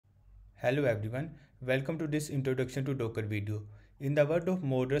Hello everyone, welcome to this introduction to Docker video. In the world of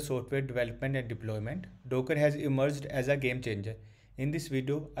modern software development and deployment, Docker has emerged as a game changer. In this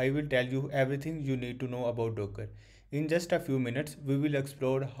video, I will tell you everything you need to know about Docker. In just a few minutes, we will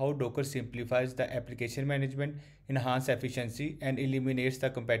explore how Docker simplifies the application management, enhances efficiency, and eliminates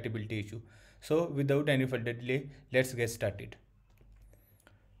the compatibility issue. So, without any further delay, let's get started.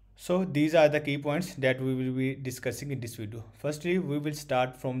 So these are the key points that we will be discussing in this video. Firstly, we will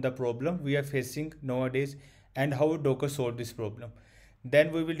start from the problem we are facing nowadays and how Docker solved this problem.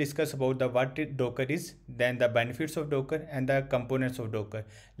 Then we will discuss about the Docker is, then the benefits of Docker and the components of Docker,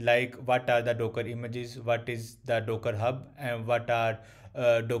 like what are the Docker images, what is the Docker hub, and what are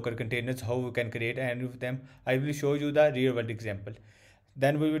Docker containers, how we can create any of them. I will show you the real world example.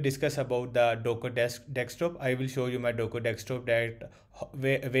 Then we will discuss about the Docker desktop. I will show you my Docker desktop that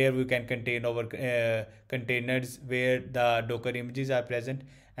where we can contain our containers, where the Docker images are present,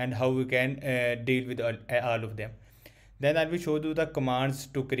 and how we can deal with all of them. Then I will show you the commands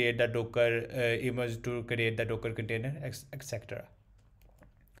to create the Docker image, to create the Docker container, etc.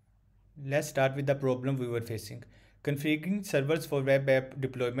 Let's start with the problem we were facing. Configuring servers for web app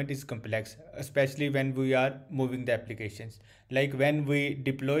deployment is complex, especially when we are moving the applications. Like when we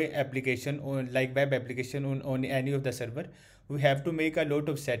deploy application on like web application on any of the server, we have to make a lot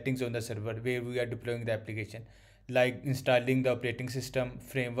of settings on the server where we are deploying the application, like installing the operating system,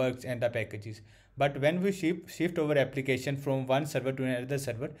 frameworks, and the packages. But when we shift our application from one server to another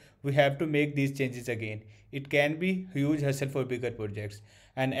server, we have to make these changes again. It can be huge hassle for bigger projects.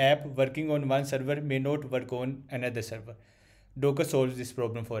 An app working on one server may not work on another server. Docker solves this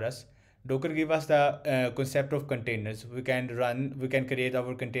problem for us. Docker gives us the concept of containers. We can create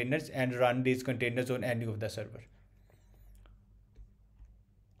our containers and run these containers on any of the server.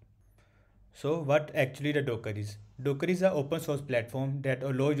 So what actually the Docker is? Docker is an open source platform that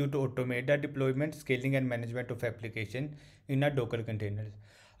allows you to automate the deployment, scaling, and management of application in a Docker containers.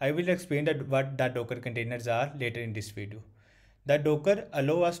 I will explain what the Docker containers are later in this video. The Docker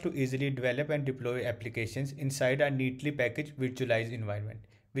allows us to easily develop and deploy applications inside a neatly packaged virtualized environment,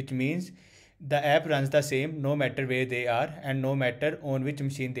 which means the app runs the same no matter where they are and no matter on which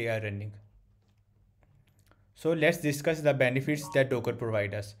machine they are running. So let's discuss the benefits that Docker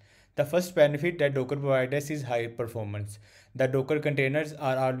provides us. The first benefit that Docker provides us is high performance. The Docker containers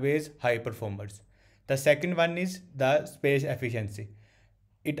are always high performers. The second one is the space efficiency.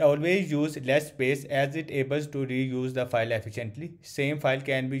 It always uses less space as it able to reuse the file efficiently. Same file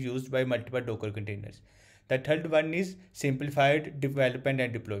can be used by multiple Docker containers. The third one is simplified development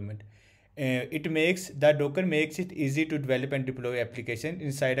and deployment. The Docker makes it easy to develop and deploy application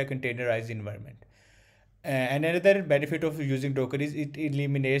inside a containerized environment. Another benefit of using Docker is it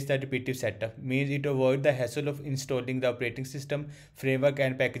eliminates the repetitive setup, means it avoids the hassle of installing the operating system, framework,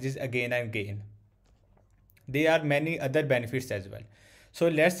 and packages again and again. There are many other benefits as well. So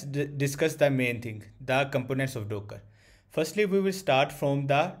let's discuss the main thing, the components of Docker. Firstly, we will start from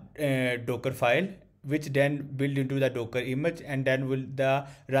the Docker file, which then build into the Docker image, and then will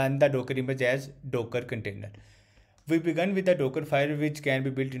run the Docker image as Docker container. We begin with the Docker file, which can be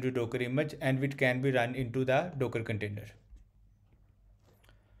built into Docker image and which can be run into the Docker container.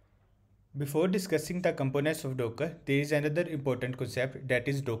 Before discussing the components of Docker, there is another important concept, that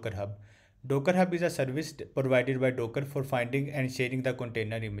is Docker Hub. Docker Hub is a service provided by Docker for finding and sharing the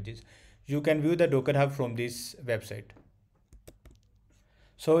container images. You can view the Docker Hub from this website.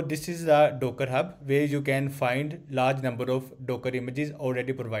 So this is the Docker Hub where you can find large number of Docker images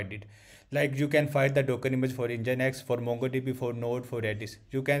already provided. Like you can find the Docker image for Nginx, for MongoDB, for Node, for Redis.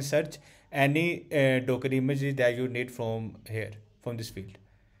 You can search any Docker images that you need from here, from this field.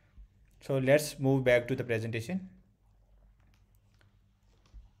 So let's move back to the presentation.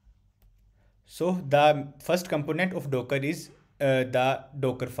 So the first component of Docker is the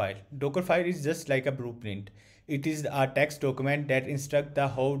Docker file. Docker file is just like a blueprint. It is a text document that instructs the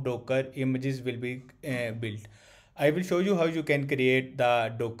how Docker images will be built. I will show you how you can create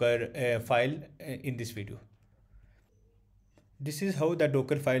the Docker file in this video. This is how the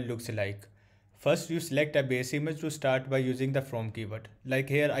Docker file looks like. First, you select a base image to start by using the from keyword. Like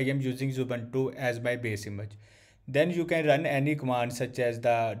here, I am using Ubuntu as my base image. Then you can run any command such as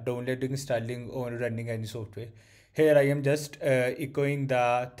the downloading, installing, or running any software. Here I am just echoing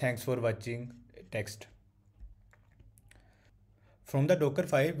the thanks for watching text. From the Docker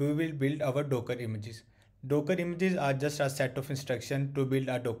file, we will build our Docker images. Docker images are just a set of instructions to build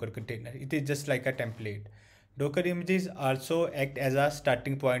a Docker container. It is just like a template. Docker images also act as a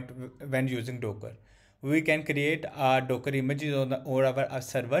starting point when using Docker. We can create our Docker images on our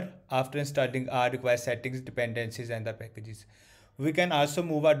server after installing our required settings, dependencies, and the packages. We can also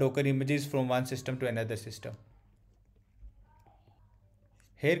move our Docker images from one system to another system.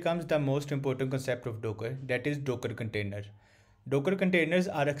 Here comes the most important concept of Docker, that is Docker container. Docker containers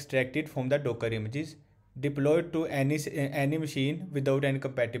are extracted from the Docker images, deployed to any machine without any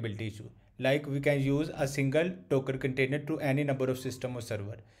compatibility issue. Like we can use a single Docker container to any number of system or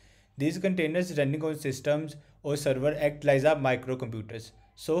server. These containers running on systems or server act like a microcomputers.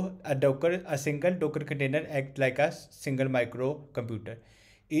 So a single Docker container act like a single microcomputer.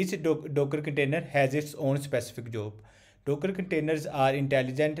 Each Docker container has its own specific job. Docker containers are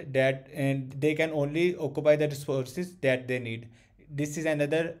intelligent that and they can only occupy the resources that they need. This is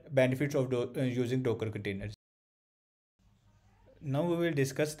another benefit of using Docker containers. Now we will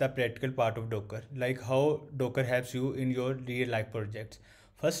discuss the practical part of Docker, like how Docker helps you in your real life projects.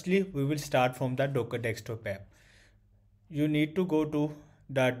 Firstly, we will start from the Docker desktop app. You need to go to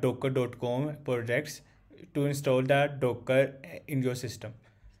the docker.com projects to install the Docker in your system.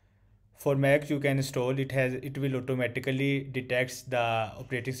 For Mac, you can install it will automatically detects the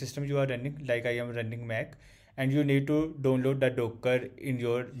operating system you are running, like I am running Mac, and you need to download the Docker in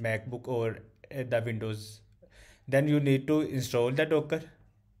your MacBook or the Windows. Then you need to install the Docker.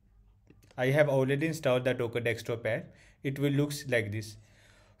 I have already installed the Docker desktop app. It will looks like this.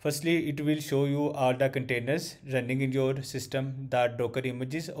 Firstly, it will show you all the containers running in your system, the Docker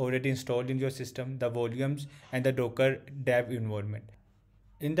images already installed in your system, the volumes, and the Docker dev environment.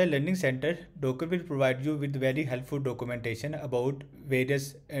 In the Learning Center, Docker will provide you with very helpful documentation about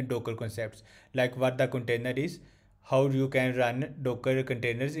various Docker concepts, like what the container is, how you can run Docker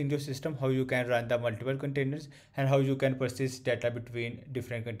containers in your system, how you can run the multiple containers, and how you can persist data between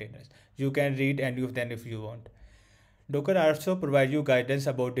different containers. You can read any of them if you want. Docker also provides you guidance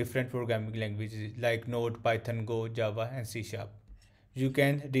about different programming languages like Node, Python, Go, Java, and C Sharp. You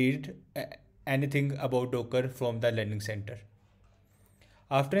can read anything about Docker from the Learning Center.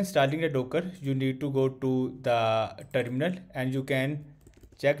 After installing the Docker, you need to go to the terminal and you can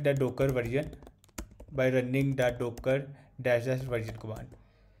check the Docker version by running the docker dash dash version command.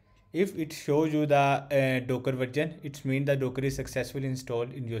 If it shows you the Docker version, it means the Docker is successfully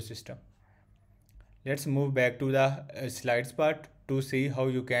installed in your system. Let's move back to the slides part to see how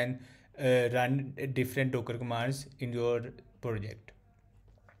you can run different Docker commands in your project.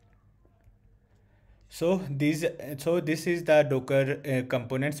 This is the Docker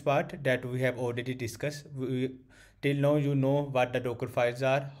components part that we have already discussed. Till now you know what the Docker files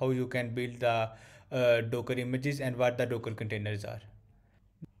are, how you can build the Docker images, and what the Docker containers are.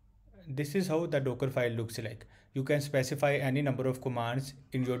 This is how the Docker file looks like. You can specify any number of commands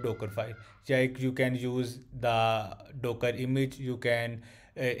in your Docker file. Like you can use the Docker image, you can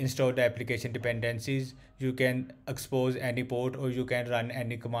install the application dependencies, you can expose any port, or you can run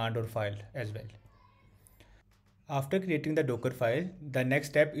any command or file as well. After creating the Docker file, the next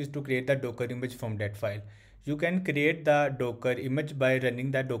step is to create the Docker image from that file. You can create the Docker image by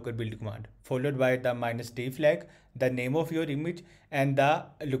running the docker build command, followed by the -d flag, the name of your image, and the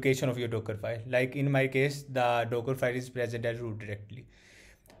location of your Docker file. Like in my case, the Docker file is present as root directory.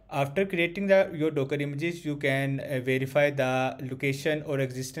 After creating your Docker images, you can verify the location or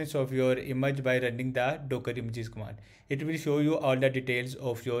existence of your image by running the docker images command. It will show you all the details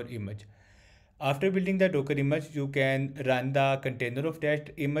of your image. After building the Docker image, you can run the container of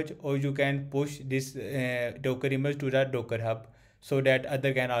that image, or you can push this Docker image to the Docker hub so that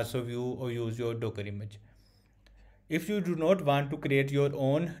other can also view or use your Docker image. If you do not want to create your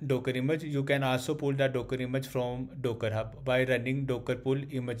own Docker image, you can also pull the Docker image from Docker hub by running docker pull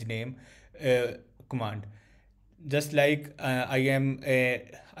image name command. Just like I am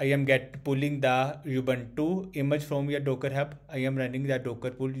pulling the Ubuntu image from your Docker hub, I am running the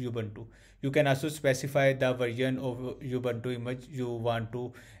docker pull Ubuntu. You can also specify the version of Ubuntu image you want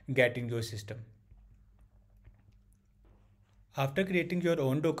to get in your system. After creating your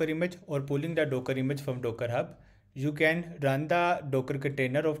own Docker image or pulling the Docker image from Docker hub, you can run the Docker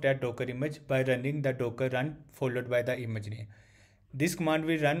container of that Docker image by running the docker run followed by the image name. This command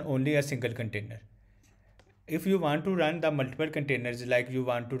will run only a single container. If you want to run the multiple containers, like you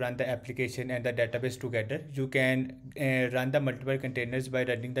want to run the application and the database together, you can run the multiple containers by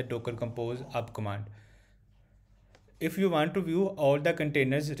running the dockercompose up command. If you want to view all the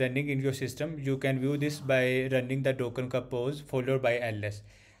containers running in your system, you can view this by running the dockercompose followed by ls.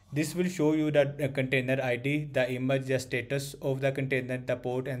 This will show you the container ID, the image, the status of the container, the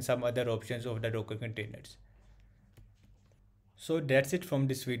port, and some other options of the Docker containers. So that's it from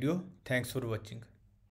this video. Thanks for watching.